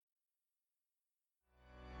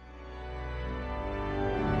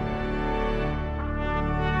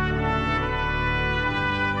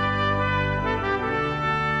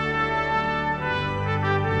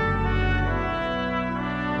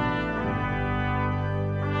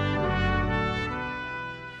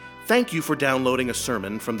Thank you for downloading a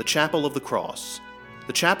sermon from the Chapel of the Cross.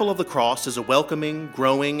 The Chapel of the Cross is a welcoming,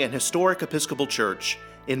 growing, and historic Episcopal church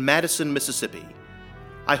in Madison, Mississippi.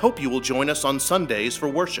 I hope you will join us on Sundays for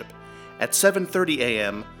worship at 7:30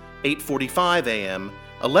 a.m., 8:45 a.m.,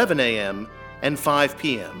 11 a.m., and 5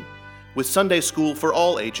 p.m., with Sunday school for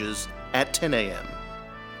all ages at 10 a.m.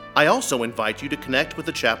 I also invite you to connect with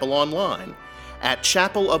the chapel online at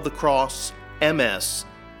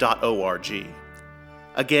chapelofthecrossms.org.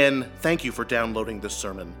 Again, thank you for downloading this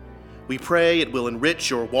sermon. We pray it will enrich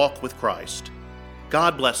your walk with Christ.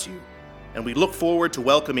 God bless you, and we look forward to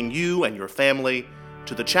welcoming you and your family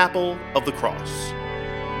to the Chapel of the Cross.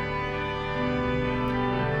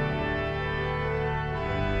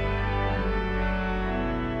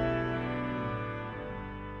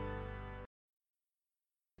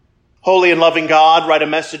 Holy and loving God, write a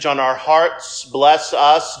message on our hearts, bless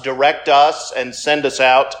us, direct us, and send us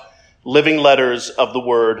out living letters of the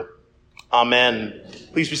Word. Amen.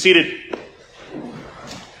 Please be seated.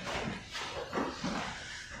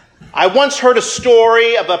 I once heard a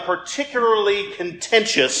story of a particularly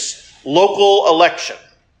contentious local election.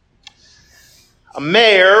 A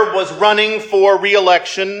mayor was running for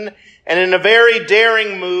re-election, and in a very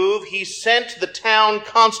daring move, he sent the town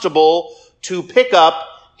constable to pick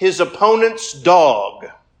up his opponent's dog.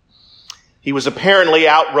 He was apparently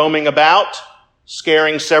out roaming about,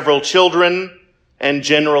 scaring several children, and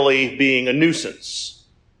generally being a nuisance.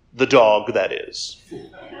 The dog, that is.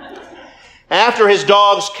 After his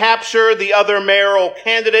dog's capture, the other mayoral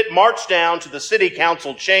candidate marched down to the city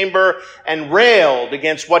council chamber and railed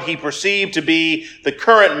against what he perceived to be the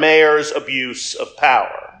current mayor's abuse of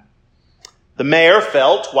power. The mayor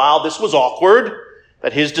felt, while this was awkward,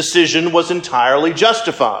 that his decision was entirely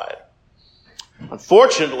justified.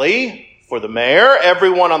 Unfortunately for the mayor,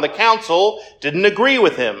 everyone on the council didn't agree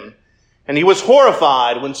with him, and he was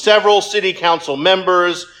horrified when several city council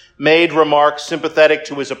members made remarks sympathetic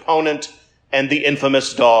to his opponent and the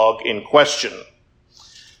infamous dog in question.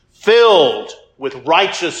 Filled with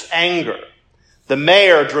righteous anger, the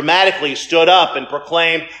mayor dramatically stood up and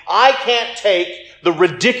proclaimed, "I can't take the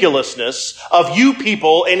ridiculousness of you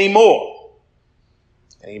people anymore."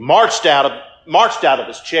 And he marched out of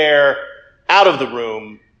his chair, out of the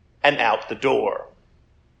room, and out the door.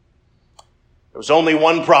 There was only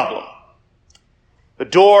one problem. The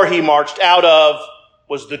door he marched out of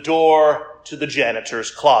was the door to the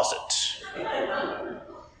janitor's closet.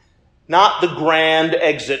 Not the grand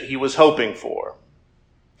exit he was hoping for.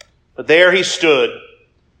 But there he stood,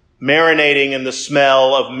 marinating in the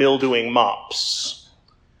smell of mildewing mops,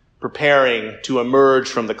 preparing to emerge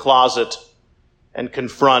from the closet and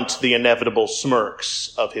confront the inevitable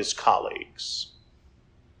smirks of his colleagues.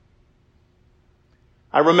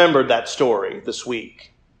 I remembered that story this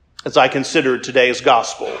week as I considered today's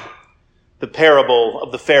gospel, the parable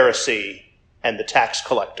of the Pharisee and the tax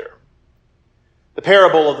collector. The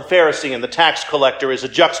parable of the Pharisee and the tax collector is a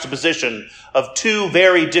juxtaposition of two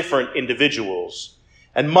very different individuals,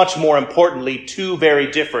 and much more importantly, two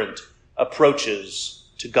very different approaches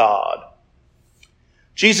to God.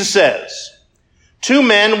 Jesus says, "Two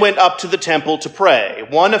men went up to the temple to pray,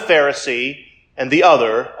 one a Pharisee and the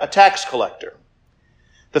other a tax collector.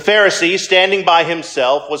 The Pharisee, standing by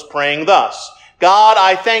himself, was praying thus, 'God,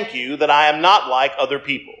 I thank you that I am not like other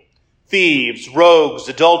people, thieves, rogues,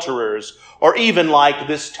 adulterers, or even like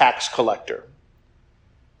this tax collector.'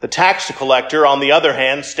 The tax collector, on the other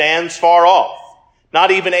hand, stands far off,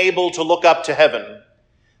 not even able to look up to heaven,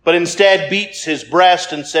 but instead beats his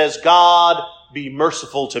breast and says, 'God, be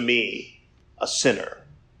merciful to me, a sinner.'"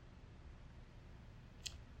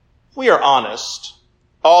 If we are honest,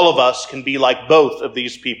 all of us can be like both of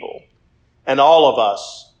these people, and all of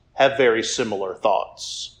us have very similar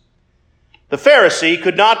thoughts. The Pharisee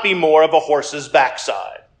could not be more of a horse's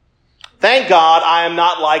backside. Thank God I am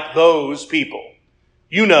not like those people.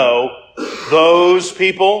 You know, those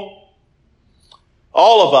people.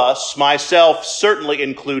 All of us, myself certainly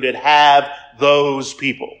included, have those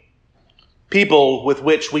people. People with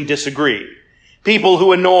which we disagree. People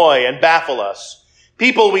who annoy and baffle us.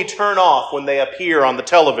 People we turn off when they appear on the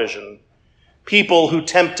television. People who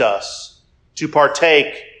tempt us to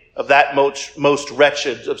partake of that most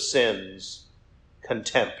wretched of sins,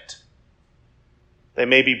 contempt. They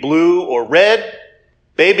may be blue or red,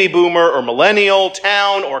 baby boomer or millennial,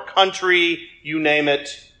 town or country, you name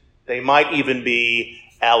it. They might even be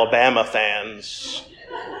Alabama fans.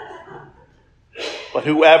 But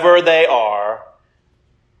whoever they are,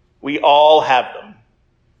 we all have them.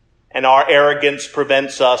 And our arrogance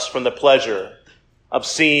prevents us from the pleasure of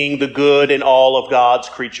seeing the good in all of God's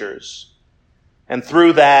creatures. And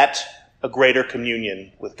through that, a greater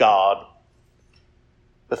communion with God.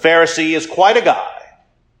 The Pharisee is quite a guy,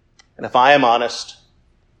 and if I am honest,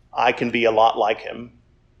 I can be a lot like him.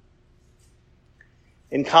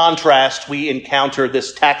 In contrast, we encounter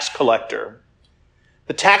this tax collector.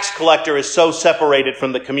 The tax collector is so separated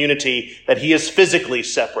from the community that he is physically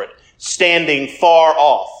separate, standing far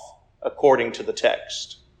off, according to the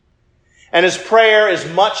text. And his prayer is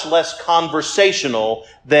much less conversational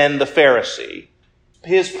than the Pharisee.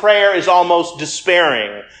 His prayer is almost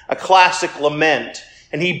despairing, a classic lament,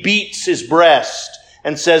 and he beats his breast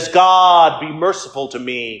and says, "God, be merciful to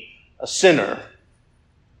me, a sinner."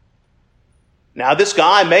 Now, this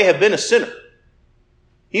guy may have been a sinner.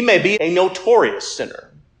 He may be a notorious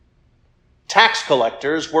sinner. Tax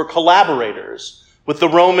collectors were collaborators with the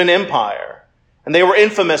Roman Empire, and they were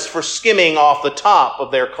infamous for skimming off the top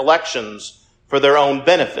of their collections for their own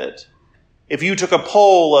benefit. If you took a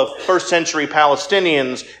poll of first century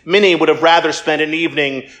Palestinians, many would have rather spent an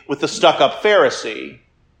evening with the stuck-up Pharisee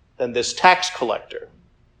than this tax collector.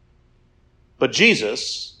 But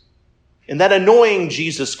Jesus, in that annoying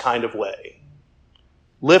Jesus kind of way,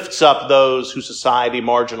 lifts up those who society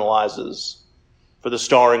marginalizes for the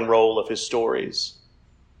starring role of his stories.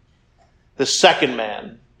 The second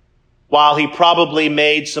man, while he probably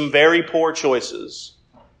made some very poor choices,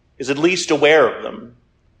 is at least aware of them.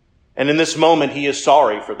 And in this moment, he is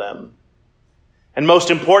sorry for them. And most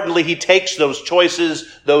importantly, he takes those choices,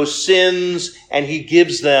 those sins, and he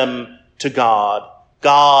gives them to God.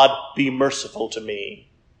 God, be merciful to me,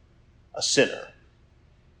 a sinner.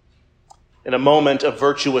 In a moment of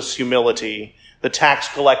virtuous humility, the tax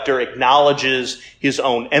collector acknowledges his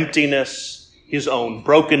own emptiness, his own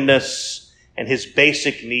brokenness, and his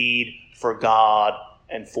basic need for God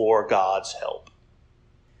and for God's help.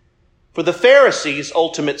 For the Pharisee's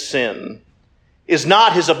ultimate sin is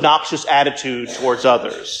not his obnoxious attitude towards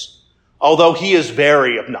others, although he is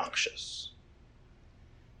very obnoxious.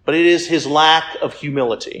 But it is his lack of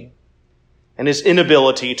humility and his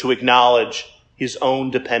inability to acknowledge his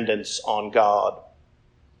own dependence on God.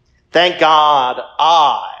 Thank God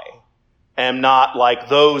I am not like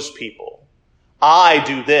those people. I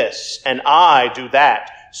do this and I do that,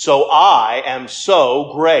 so I am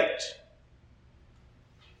so great.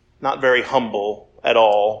 Not very humble at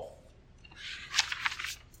all.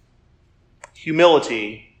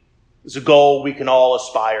 Humility is a goal we can all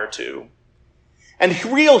aspire to. And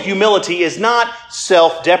real humility is not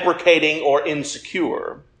self-deprecating or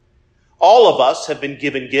insecure. All of us have been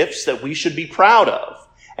given gifts that we should be proud of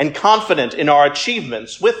and confident in our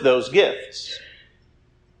achievements with those gifts.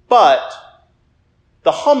 But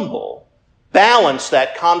the humble balance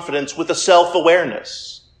that confidence with a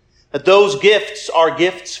self-awareness that those gifts are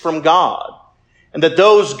gifts from God and that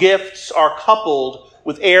those gifts are coupled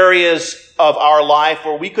with areas of our life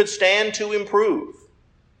where we could stand to improve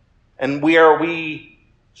and where we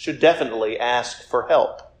should definitely ask for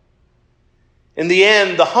help. In the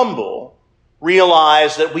end, the humble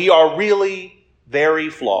realize that we are really very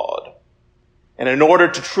flawed. And in order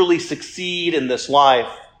to truly succeed in this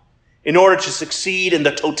life, in order to succeed in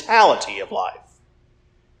the totality of life,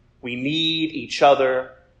 we need each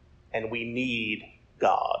other and we need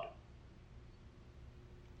God.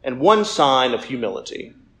 And one sign of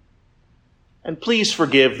humility, and please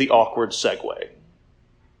forgive the awkward segue,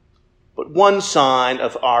 but one sign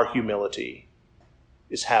of our humility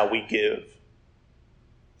is how we give.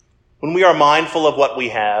 When we are mindful of what we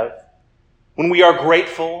have, when we are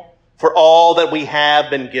grateful for all that we have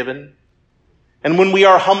been given, and when we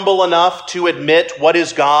are humble enough to admit what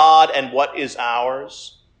is God and what is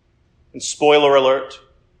ours, and spoiler alert,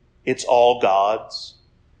 it's all God's,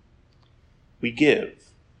 we give.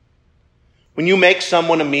 When you make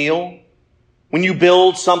someone a meal, when you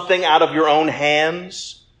build something out of your own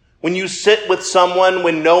hands, when you sit with someone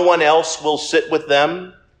when no one else will sit with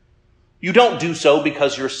them, you don't do so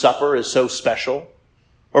because your supper is so special,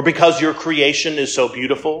 or because your creation is so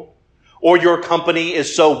beautiful, or your company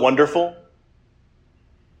is so wonderful.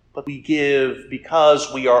 But we give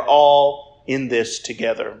because we are all in this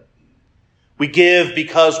together. We give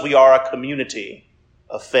because we are a community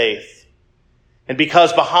of faith. And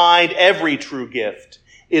because behind every true gift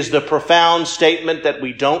is the profound statement that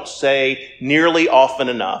we don't say nearly often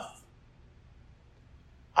enough.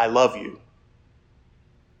 I love you.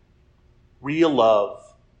 Real love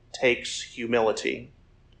takes humility.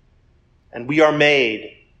 And we are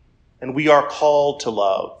made and we are called to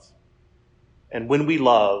love. And when we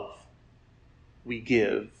love, we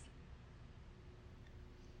give.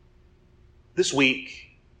 This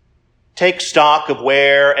week, take stock of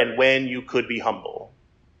where and when you could be humble.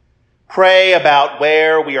 Pray about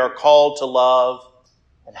where we are called to love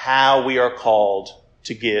and how we are called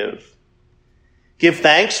to give. Give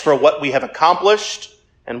thanks for what we have accomplished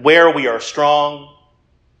and where we are strong,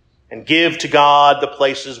 and give to God the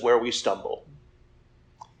places where we stumble.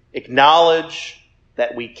 Acknowledge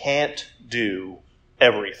that we can't do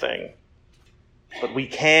everything, but we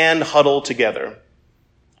can huddle together.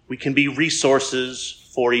 We can be resources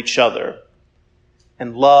for each other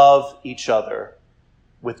and love each other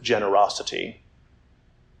with generosity.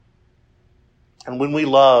 And when we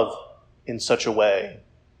love in such a way,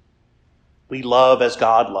 we love as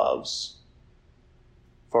God loves,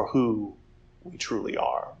 for who we truly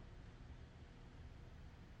are.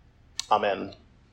 Amen.